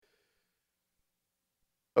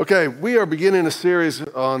Okay, we are beginning a series in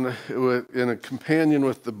a companion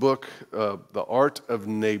with the book, The Art of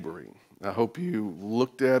Neighboring. I hope you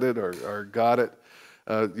looked at it or got it.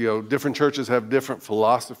 Different churches have different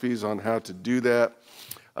philosophies on how to do that.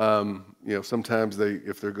 Sometimes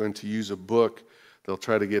if they're going to use a book, they'll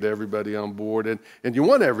try to get everybody on board. And you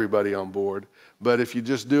want everybody on board, but if you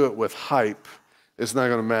just do it with hype, it's not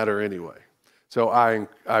going to matter anyway. So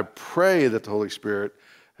I pray that the Holy Spirit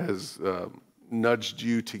has nudged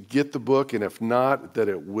you to get the book, and if not, that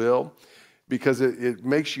it will, because it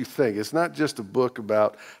makes you think. It's not just a book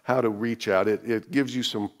about how to reach out. It gives you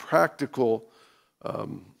some practical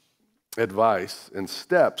advice and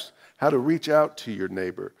steps how to reach out to your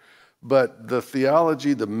neighbor. But the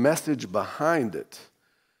theology, the message behind it,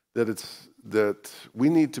 that we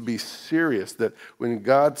need to be serious, that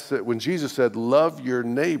when Jesus said, love your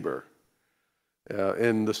neighbor,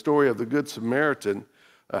 in the story of the Good Samaritan,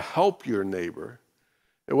 help your neighbor,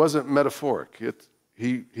 it wasn't metaphoric.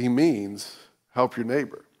 He means help your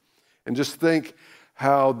neighbor. And just think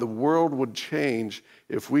how the world would change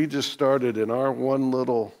if we just started in our one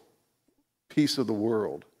little piece of the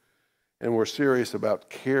world and we're serious about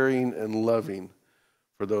caring and loving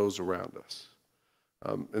for those around us.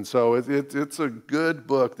 And so it's a good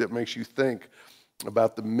book that makes you think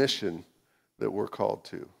about the mission that we're called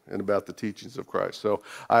to and about the teachings of Christ. So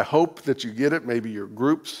I hope that you get it. Maybe your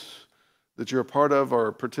groups that you're a part of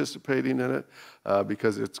are participating in it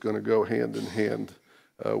because it's going to go hand in hand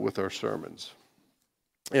with our sermons.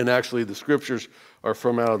 And actually the scriptures are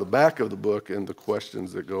from out of the back of the book and the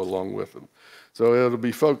questions that go along with them. So it'll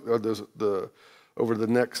be over the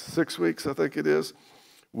next 6 weeks, I think it is,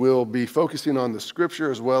 we'll be focusing on the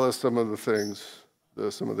scripture as well as some of the things,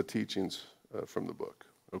 some of the teachings from the book.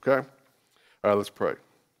 Okay? All right, let's pray.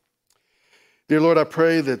 Dear Lord, I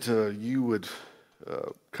pray that you would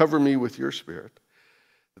cover me with your spirit,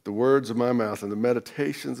 that the words of my mouth and the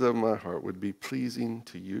meditations of my heart would be pleasing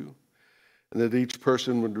to you, and that each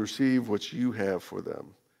person would receive what you have for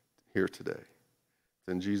them here today.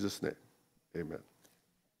 In Jesus' name, amen.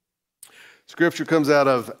 Scripture comes out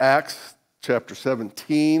of Acts chapter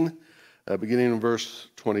 17, beginning in verse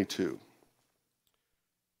 22.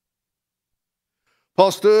 Paul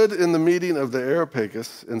stood in the meeting of the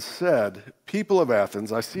Areopagus and said, "People of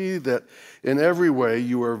Athens, I see that in every way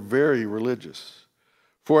you are very religious.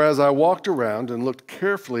 For as I walked around and looked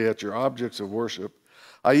carefully at your objects of worship,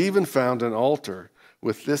 I even found an altar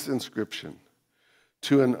with this inscription,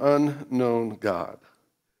 'To an unknown God.'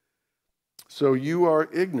 So you are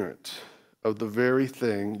ignorant of the very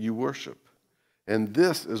thing you worship. And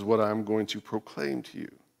this is what I'm going to proclaim to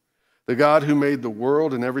you. The God who made the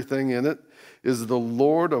world and everything in it is the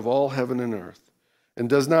Lord of all heaven and earth, and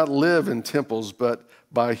does not live in temples built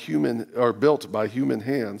by human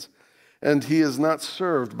hands, and he is not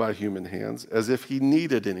served by human hands as if he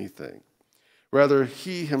needed anything. Rather,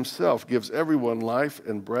 he himself gives everyone life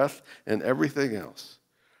and breath and everything else.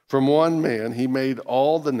 From one man he made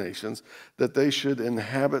all the nations that they should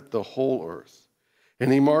inhabit the whole earth.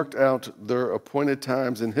 And he marked out their appointed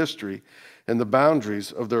times in history and the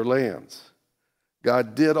boundaries of their lands.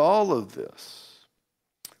 God did all of this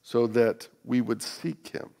so that we would seek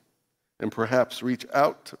him and perhaps reach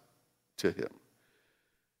out to him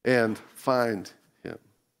and find him,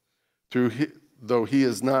 though he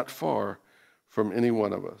is not far from any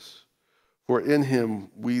one of us. For in him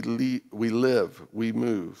we live, we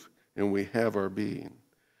move, and we have our being.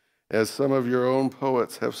 As some of your own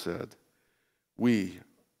poets have said, we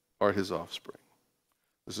are his offspring."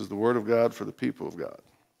 This is the word of God for the people of God.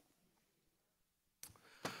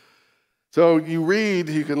 So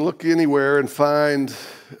you can look anywhere and find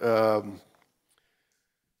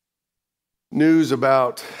news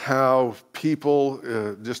about how people,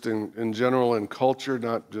 just in general in culture,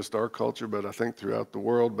 not just our culture, but I think throughout the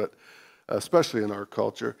world, but especially in our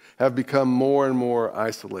culture, have become more and more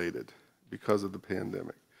isolated because of the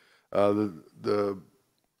pandemic. The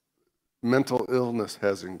mental illness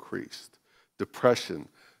has increased. Depression,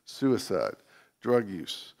 suicide, drug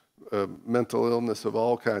use, mental illness of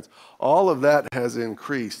all kinds. All of that has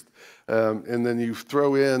increased. And then you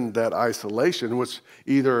throw in that isolation, which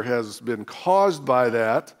either has been caused by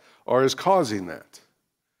that or is causing that.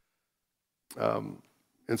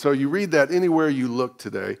 And so you read that anywhere you look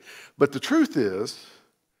today. But the truth is,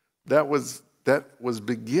 that was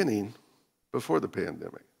beginning before the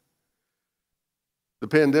pandemic. The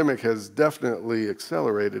pandemic has definitely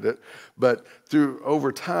accelerated it, but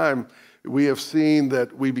over time, we have seen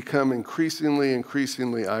that we become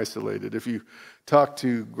increasingly isolated. If you talk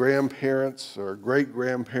to grandparents or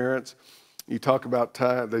great-grandparents, they talk about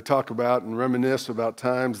and reminisce about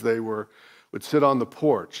times they were would sit on the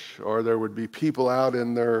porch, or there would be people out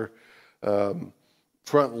in their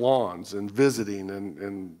front lawns and visiting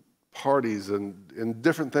and parties and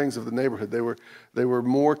different things of the neighborhood. They were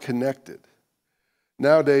more connected.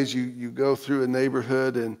 Nowadays, you go through a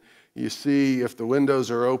neighborhood and you see if the windows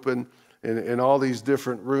are open in all these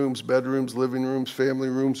different rooms, bedrooms, living rooms, family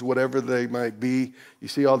rooms, whatever they might be, you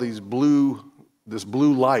see all this blue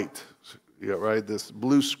light, right? This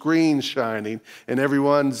blue screen shining, and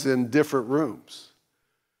everyone's in different rooms.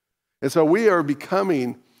 And so we are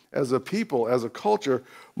becoming, as a people, as a culture,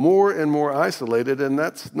 more and more isolated, and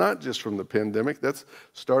that's not just from the pandemic. That's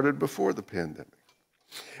started before the pandemic.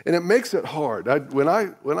 And it makes it hard. When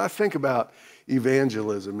I think about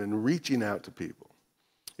evangelism and reaching out to people,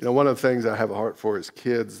 one of the things I have a heart for is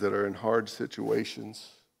kids that are in hard situations.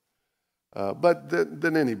 But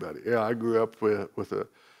than anybody. I grew up with a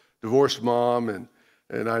divorced mom,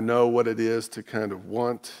 and I know what it is to kind of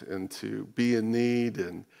want and to be in need.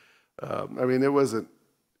 And it wasn't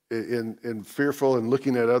in fearful and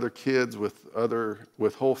looking at other kids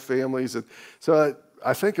with whole families. And so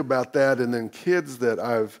I think about that, and then kids that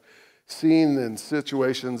I've seen in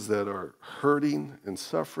situations that are hurting and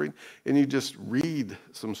suffering, and you just read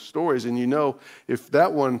some stories, and if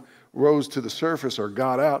that one rose to the surface or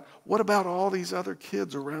got out, what about all these other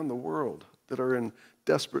kids around the world that are in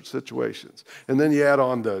desperate situations? And then you add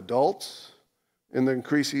on the adults in the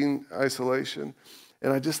increasing isolation,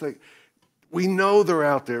 and I just think, we know they're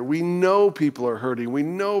out there. We know people are hurting. We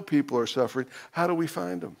know people are suffering. How do we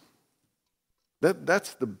find them?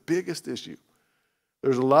 That's the biggest issue.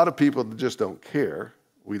 There's a lot of people that just don't care.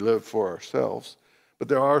 We live for ourselves. But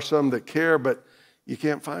there are some that care, but you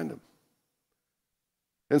can't find them.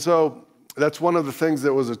 And so that's one of the things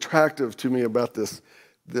that was attractive to me about this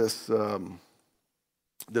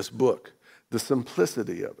book, the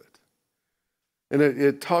simplicity of it. And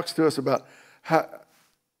it talks to us about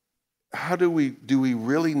how do we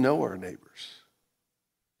really know our neighbors?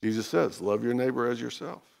 Jesus says, love your neighbor as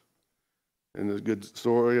yourself. In the good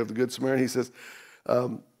story of the Good Samaritan, he says,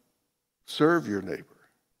 serve your neighbor.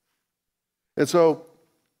 And so,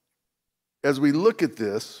 as we look at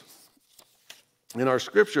this, in our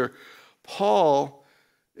scripture, Paul,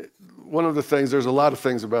 one of the things, there's a lot of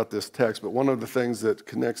things about this text, but one of the things that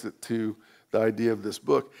connects it to the idea of this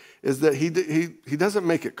book is that he doesn't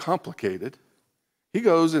make it complicated. He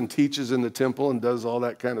goes and teaches in the temple and does all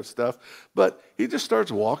that kind of stuff, but he just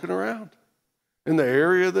starts walking around in the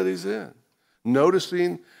area that he's in,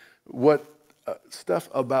 noticing what stuff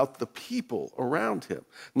about the people around him,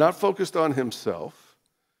 not focused on himself,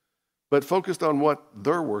 but focused on what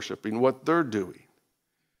they're worshiping, what they're doing.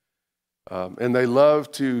 And they love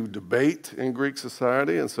to debate in Greek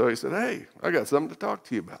society, and so he said, hey, I got something to talk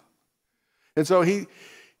to you about. And so he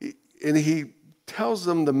tells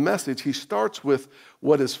them the message. He starts with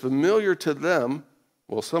what is familiar to them,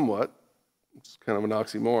 well, somewhat. It's kind of an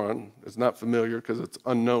oxymoron. It's not familiar because it's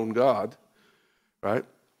unknown God, right?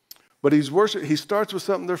 But he starts with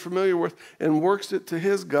something they're familiar with and works it to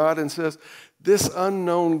his God and says, this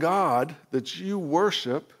unknown God that you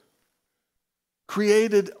worship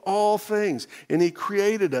created all things, and he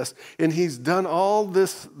created us, and he's done all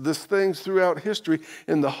this things throughout history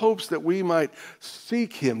in the hopes that we might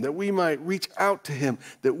seek him, that we might reach out to him,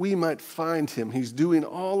 that we might find him. He's doing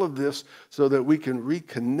all of this so that we can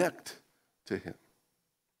reconnect to him.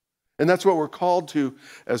 And that's what we're called to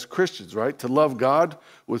as Christians, right? To love God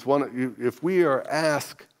with one. If we are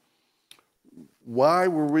asked, why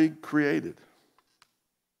were we created?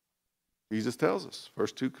 Jesus tells us,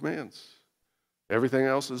 first two commands. Everything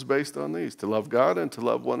else is based on these, to love God and to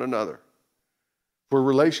love one another. For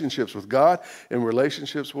relationships with God and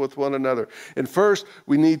relationships with one another. And first,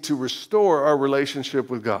 we need to restore our relationship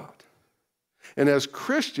with God. And as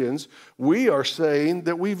Christians, we are saying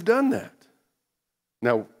that we've done that.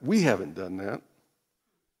 Now, we haven't done that.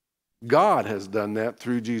 God has done that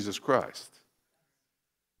through Jesus Christ.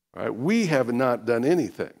 Right? We have not done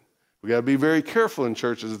anything. We got to be very careful in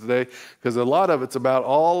churches today because a lot of it's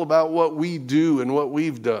all about what we do and what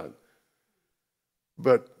we've done.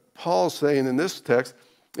 But Paul's saying in this text,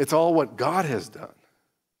 it's all what God has done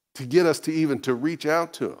to get us to even to reach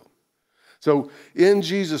out to him. So in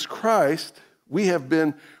Jesus Christ, we have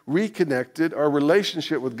been reconnected. Our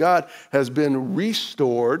relationship with God has been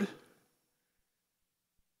restored.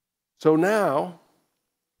 So now,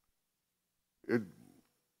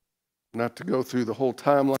 not to go through the whole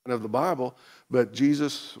timeline of the Bible, but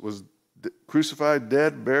Jesus was crucified,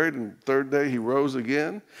 dead, buried, and the third day he rose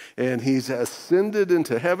again. And he's ascended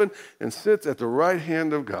into heaven and sits at the right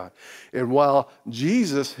hand of God. And while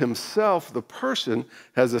Jesus himself, the person,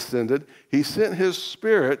 has ascended, he sent his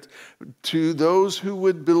Spirit to those who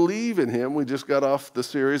would believe in him. We just got off the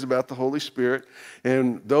series about the Holy Spirit.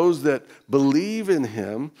 And those that believe in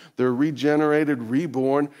him, they're regenerated,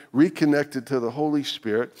 reborn, reconnected to the Holy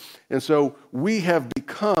Spirit. And so we have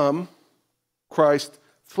become Christ's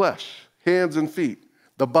flesh, hands and feet,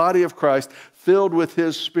 the body of Christ filled with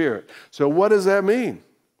his Spirit. So what does that mean?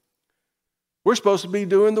 We're supposed to be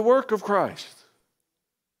doing the work of Christ.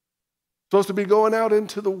 Supposed to be going out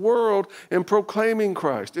into the world and proclaiming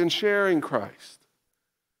Christ and sharing Christ.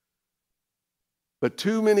 But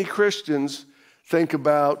too many Christians think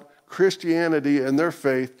about Christianity and their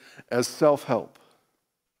faith as self-help,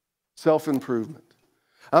 self-improvement.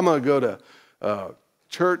 I'm going to go to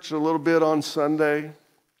church a little bit on Sunday.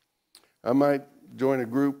 I might join a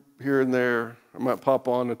group here and there. I might pop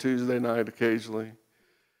on a Tuesday night occasionally.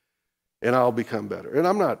 And I'll become better. And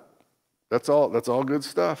I'm not, that's all good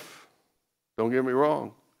stuff. Don't get me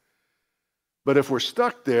wrong. But if we're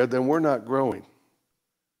stuck there, then we're not growing.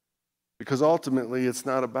 Because ultimately, it's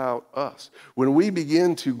not about us. When we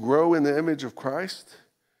begin to grow in the image of Christ,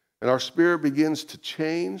 and our spirit begins to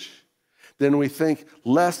change, then we think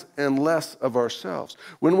less and less of ourselves.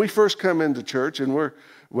 When we first come into church, and we're,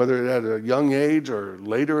 whether at a young age or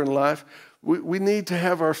later in life, we need to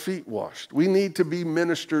have our feet washed. We need to be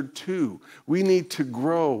ministered to. We need to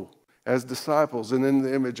grow as disciples and in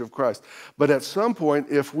the image of Christ. But at some point,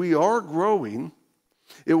 if we are growing,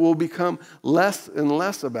 it will become less and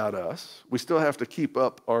less about us. We still have to keep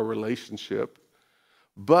up our relationship,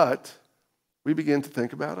 but we begin to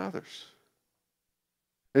think about others.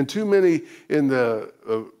 And too many in the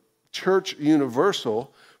church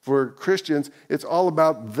universal, for Christians, it's all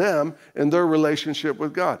about them and their relationship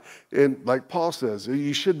with God. And like Paul says,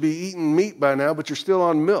 you should be eating meat by now, but you're still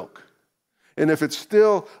on milk. And if it's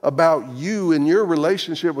still about you and your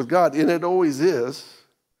relationship with God, and it always is,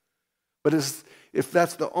 but if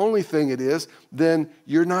that's the only thing it is, then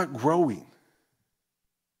you're not growing.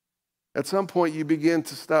 At some point, you begin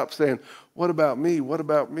to stop saying, what about me? What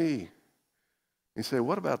about me? You say,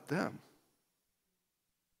 what about them?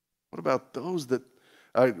 What about those that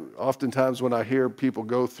oftentimes when I hear people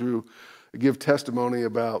give testimony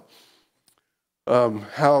about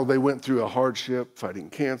how they went through a hardship, fighting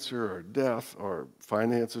cancer or death or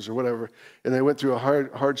finances or whatever, and they went through a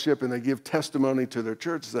hardship and they give testimony to their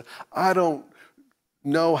church and say, I don't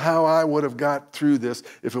know how I would have got through this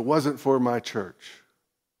if it wasn't for my church,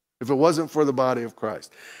 if it wasn't for the body of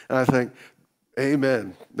Christ. And I think,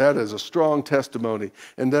 amen, that is a strong testimony.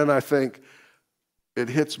 And then I think, it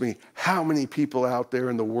hits me, how many people out there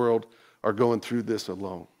in the world are going through this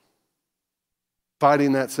alone?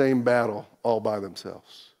 Fighting that same battle all by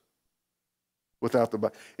themselves. Without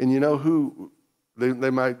the and you know who, they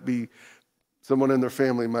might be, someone in their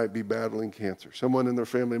family might be battling cancer. Someone in their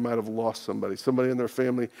family might have lost somebody. Somebody in their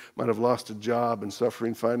family might have lost a job and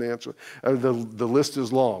suffering financially. The list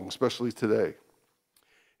is long, especially today.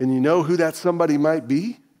 And you know who that somebody might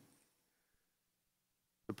be?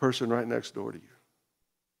 The person right next door to you.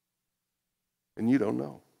 And you don't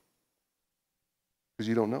know. Because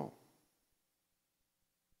you don't know.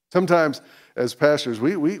 Sometimes as pastors,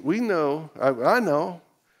 we know, I know,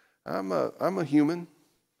 I'm a human.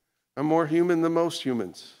 I'm more human than most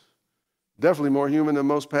humans. Definitely more human than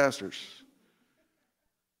most pastors.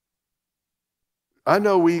 I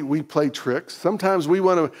know we play tricks. Sometimes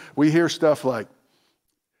we hear stuff like,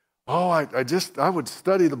 oh, I would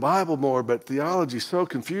study the Bible more, but theology is so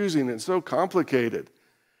confusing and so complicated.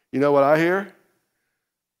 You know what I hear?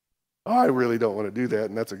 Oh, I really don't want to do that,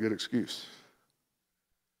 and that's a good excuse.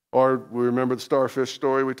 Or we remember the starfish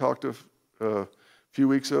story we talked a few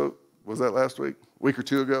weeks ago. Was that last week? A week or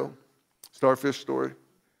two ago? Starfish story?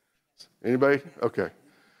 Anybody? Okay.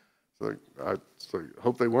 So I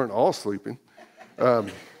hope they weren't all sleeping.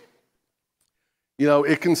 It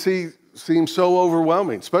can seem so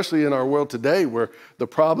overwhelming, especially in our world today where the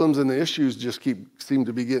problems and the issues just seem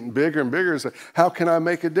to be getting bigger and bigger. So how can I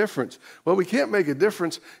make a difference? Well, we can't make a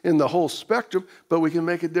difference in the whole spectrum, but we can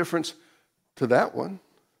make a difference to that one.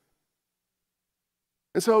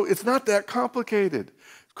 And so it's not that complicated.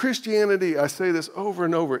 Christianity, I say this over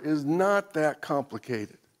and over, is not that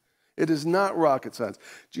complicated. It is not rocket science.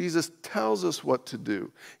 Jesus tells us what to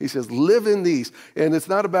do. He says, live in these. And it's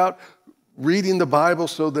not about reading the Bible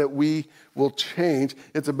so that we will change.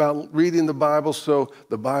 It's about reading the Bible so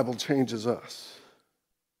the Bible changes us.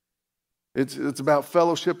 It's about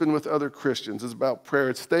fellowshipping with other Christians. It's about prayer.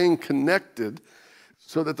 It's staying connected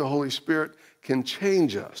so that the Holy Spirit can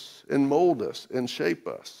change us and mold us and shape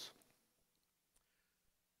us.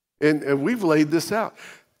 And we've laid this out.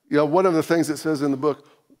 One of the things it says in the book,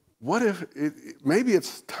 what if maybe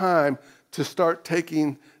it's time to start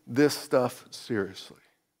taking this stuff seriously?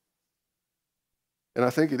 And I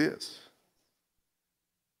think it is.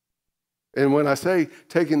 And when I say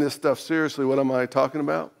taking this stuff seriously, what am I talking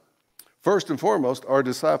about? First and foremost, our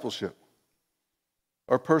discipleship,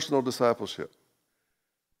 our personal discipleship.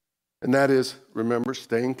 And that is, remember,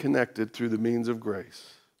 staying connected through the means of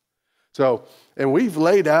grace. So, and we've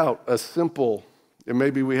laid out a simple, and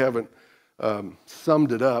maybe we haven't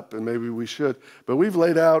summed it up, and maybe we should, but we've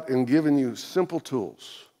laid out and given you simple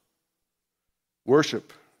tools.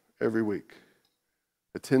 Worship every week.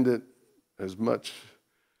 Attend it as much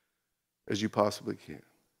as you possibly can,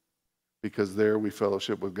 because there we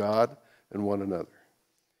fellowship with God and one another.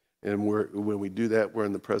 And when we do that, we're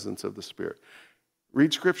in the presence of the Spirit.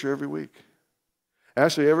 Read Scripture every week.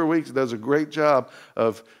 Ashley, every week, does a great job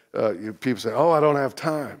of, people say, oh, I don't have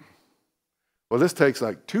time. Well, this takes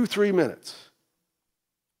like 2-3 minutes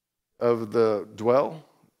of the Dwell.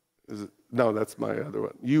 No, that's my other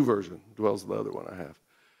one. YouVersion. Dwell's the other one I have.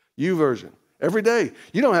 YouVersion. Every day.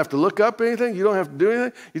 You don't have to look up anything. You don't have to do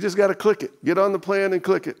anything. You just got to click it. Get on the plan and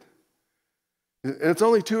click it. And it's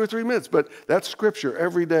only 2 or 3 minutes, but that's Scripture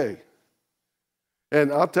every day.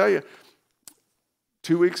 And I'll tell you,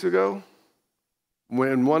 2 weeks ago,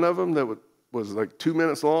 when one of them that was like 2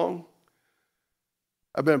 minutes long,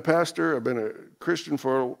 I've been a pastor, I've been a Christian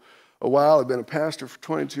for a while, I've been a pastor for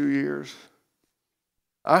 22 years.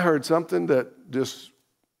 I heard something that just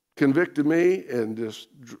convicted me and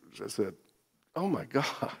I said, oh my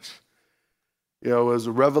gosh. It was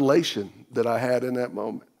a revelation that I had in that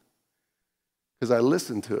moment because I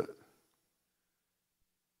listened to it.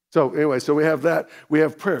 So anyway, so we have that. We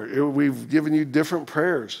have prayer. We've given you different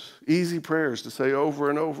prayers, easy prayers to say over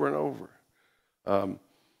and over and over.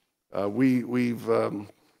 We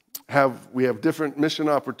have different mission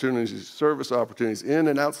opportunities, service opportunities in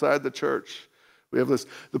and outside the church. We have this.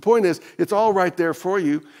 The point is, it's all right there for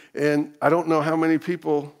you, and I don't know how many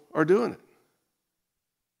people are doing it.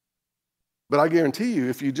 But I guarantee you,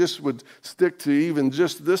 if you just would stick to even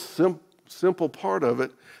just this simple part of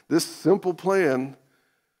it, this simple plan,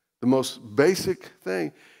 the most basic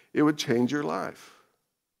thing, it would change your life.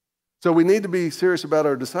 So we need to be serious about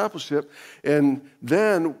our discipleship, and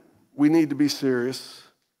then we need to be serious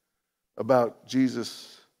about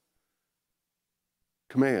Jesus'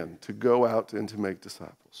 command to go out and to make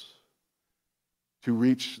disciples, to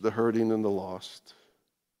reach the hurting and the lost,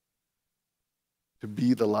 to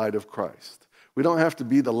be the light of Christ. We don't have to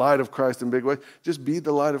be the light of Christ in big ways. Just be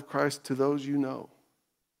the light of Christ to those you know,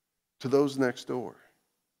 to those next door.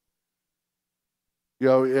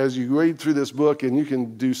 As you read through this book, and you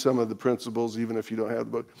can do some of the principles even if you don't have the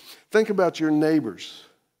book, think about your neighbors.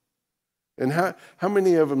 And how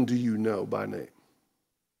many of them do you know by name?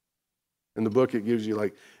 In the book, it gives you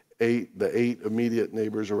like the eight immediate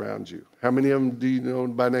neighbors around you. How many of them do you know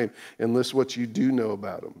by name? And list what you do know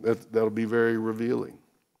about them. That'll be very revealing.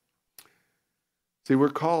 See, we're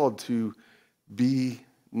called to be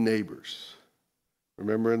neighbors.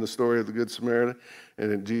 Remember in the story of the Good Samaritan?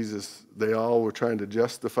 And in Jesus, they all were trying to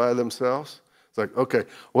justify themselves. It's like, okay,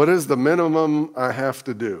 what is the minimum I have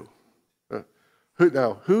to do?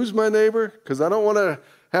 Who's my neighbor? Because I don't want to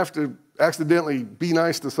have to accidentally be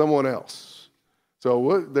nice to someone else.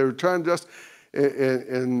 So they were trying to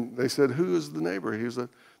and they said, who is the neighbor? He was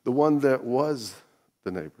the one that was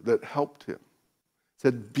the neighbor, that helped him.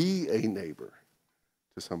 Said, be a neighbor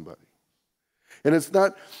to somebody. And it's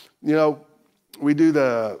not, we do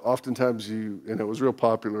oftentimes and it was real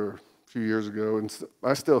popular a few years ago, and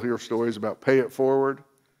I still hear stories about pay it forward,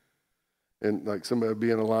 and like somebody be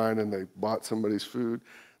in a line and they bought somebody's food.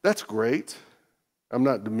 That's great. I'm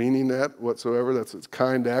not demeaning that whatsoever. That's a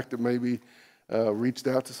kind act that maybe reached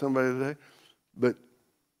out to somebody today. But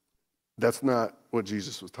that's not what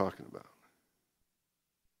Jesus was talking about.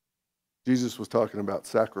 Jesus was talking about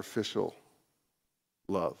sacrificial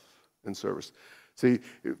love and service. See,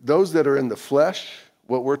 those that are in the flesh,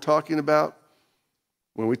 what we're talking about,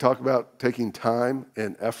 when we talk about taking time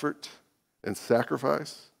and effort and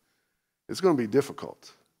sacrifice, it's going to be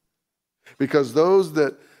difficult. Because those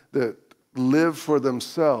that live for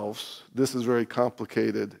themselves, this is very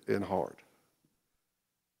complicated and hard.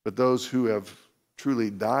 But those who have truly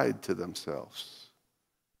died to themselves,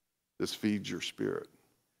 this feeds your spirit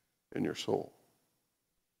and your soul.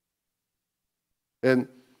 And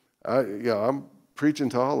I'm preaching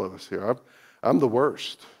to all of us here. I'm the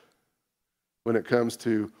worst when it comes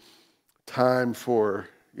to time for,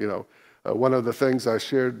 One of the things I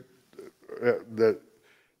shared that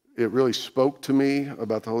it really spoke to me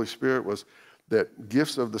about the Holy Spirit was that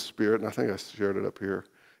gifts of the Spirit, and I think I shared it up here,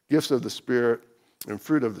 gifts of the Spirit and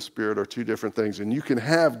fruit of the Spirit are two different things. And you can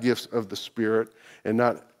have gifts of the Spirit and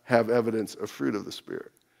not have evidence of fruit of the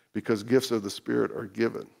Spirit, because gifts of the Spirit are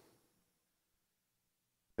given.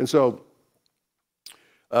 And so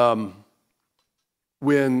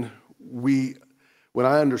when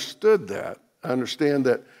I understood that, I understand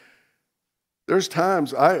that there's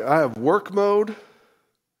times I have work mode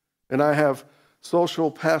and I have social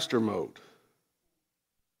pastor mode.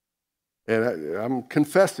 And I'm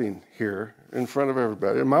confessing here in front of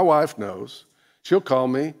everybody. And my wife knows. She'll call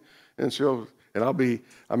me and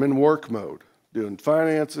I'm in work mode, doing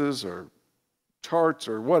finances or charts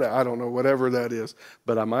or what, I don't know, whatever that is.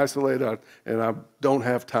 But I'm isolated and I don't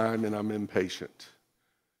have time and I'm impatient.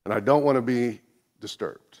 And I don't want to be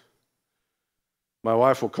disturbed. My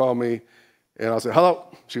wife will call me and I'll say,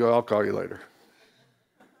 hello. She goes, I'll call you later.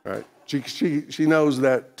 Right? She knows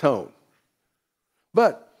that tone.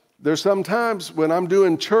 But there's some times when I'm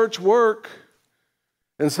doing church work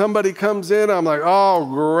and somebody comes in, I'm like, oh,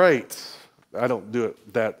 great. I don't do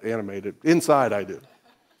it that animated. Inside I do.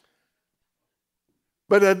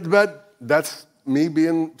 But that's me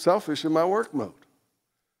being selfish in my work mode.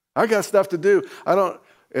 I got stuff to do.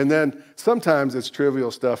 And then sometimes it's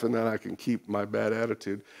trivial stuff and then I can keep my bad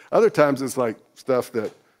attitude. Other times it's like stuff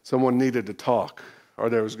that someone needed to talk or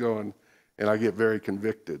there was going, and I get very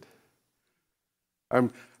convicted.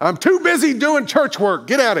 I'm too busy doing church work.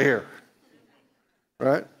 Get out of here.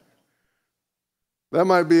 Right? That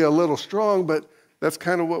might be a little strong, but that's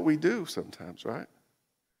kind of what we do sometimes, right?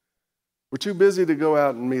 We're too busy to go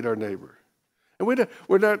out and meet our neighbor. And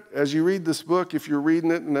we're not, as you read this book, if you're reading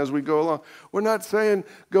it and as we go along, we're not saying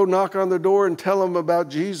go knock on the door and tell them about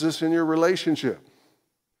Jesus and your relationship.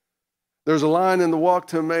 There's a line in the Walk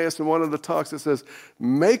to Emmaus in one of the talks that says,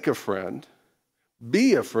 make a friend,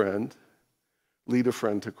 be a friend, lead a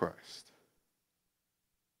friend to Christ.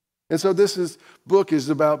 And so this book is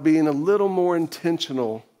about being a little more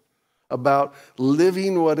intentional about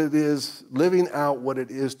living out what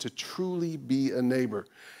it is to truly be a neighbor.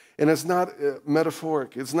 And it's not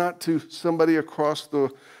metaphoric. It's not to somebody across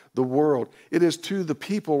the world. It is to the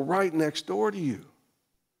people right next door to you.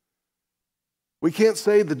 We can't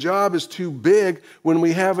say the job is too big when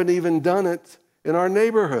we haven't even done it in our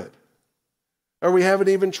neighborhood, or we haven't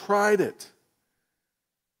even tried it.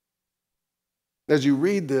 As you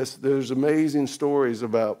read this, there's amazing stories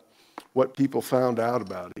about what people found out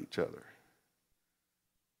about each other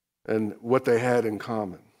and what they had in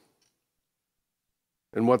common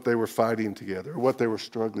and what they were fighting together, what they were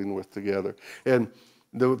struggling with together. And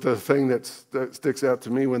the thing that sticks out to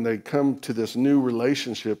me when they come to this new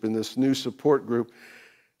relationship in this new support group,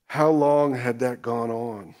 how long had that gone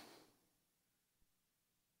on?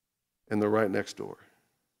 And they're right next door,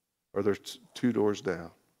 or they're 2 doors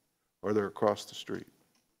down, or they're across the street.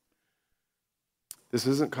 This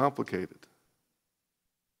isn't complicated.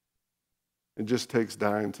 It just takes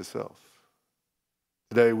dying to self.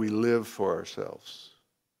 Today we live for ourselves.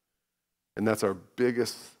 And that's our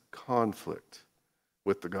biggest conflict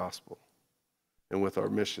with the gospel and with our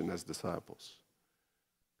mission as disciples.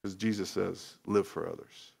 Because Jesus says, live for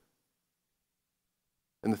others.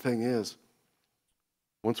 And the thing is,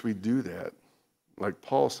 once we do that, like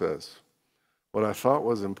Paul says, what I thought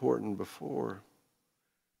was important before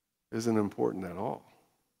isn't important at all.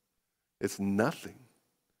 It's nothing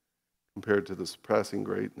compared to the surpassing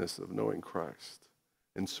greatness of knowing Christ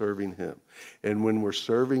and serving him. And when we're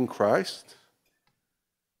serving Christ,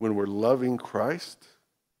 when we're loving Christ,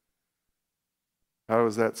 how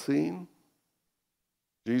is that seen?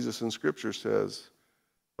 Jesus in Scripture says,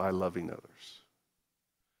 by loving others.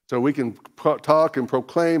 So we can talk and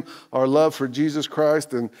proclaim our love for Jesus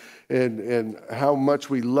Christ and how much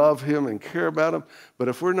we love him and care about him. But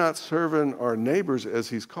if we're not serving our neighbors as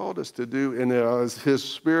he's called us to do and as his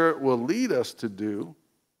Spirit will lead us to do,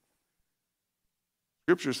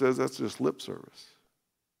 Scripture says that's just lip service.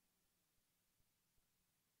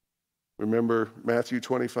 Remember Matthew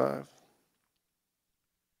 25?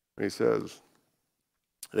 He says,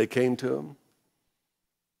 they came to him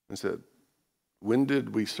and said, when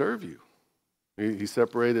did we serve you? He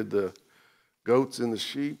separated the goats and the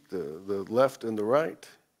sheep, the left and the right.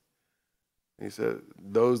 He said,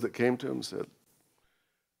 those that came to him said,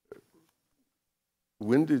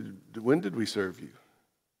 when did we serve you?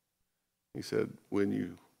 He said, when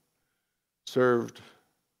you served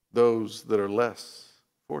those that are less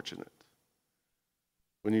fortunate.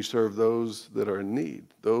 When you serve those that are in need,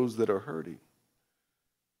 those that are hurting,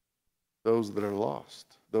 those that are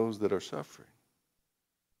lost, those that are suffering.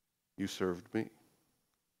 You served me.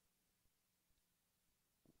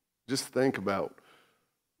 Just think about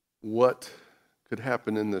what could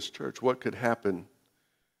happen in this church, what could happen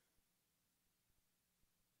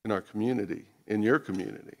in our community, in your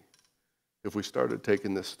community, if we started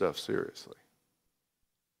taking this stuff seriously.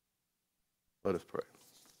 Let us pray.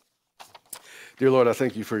 Dear Lord, I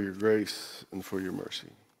thank you for your grace and for your mercy.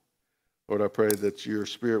 Lord, I pray that your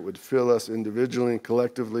Spirit would fill us individually and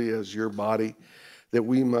collectively as your body, that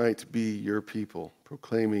we might be your people,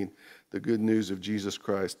 proclaiming the good news of Jesus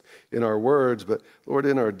Christ in our words, but Lord,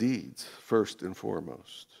 in our deeds, first and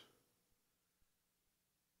foremost.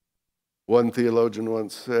 One theologian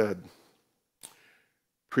once said,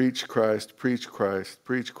 preach Christ, preach Christ,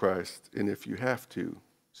 preach Christ, and if you have to,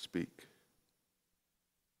 speak.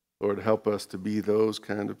 Lord, help us to be those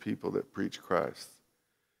kind of people that preach Christ.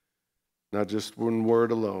 Not just one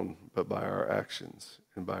word alone, but by our actions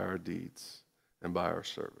and by our deeds and by our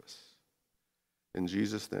service. In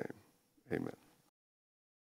Jesus' name, amen.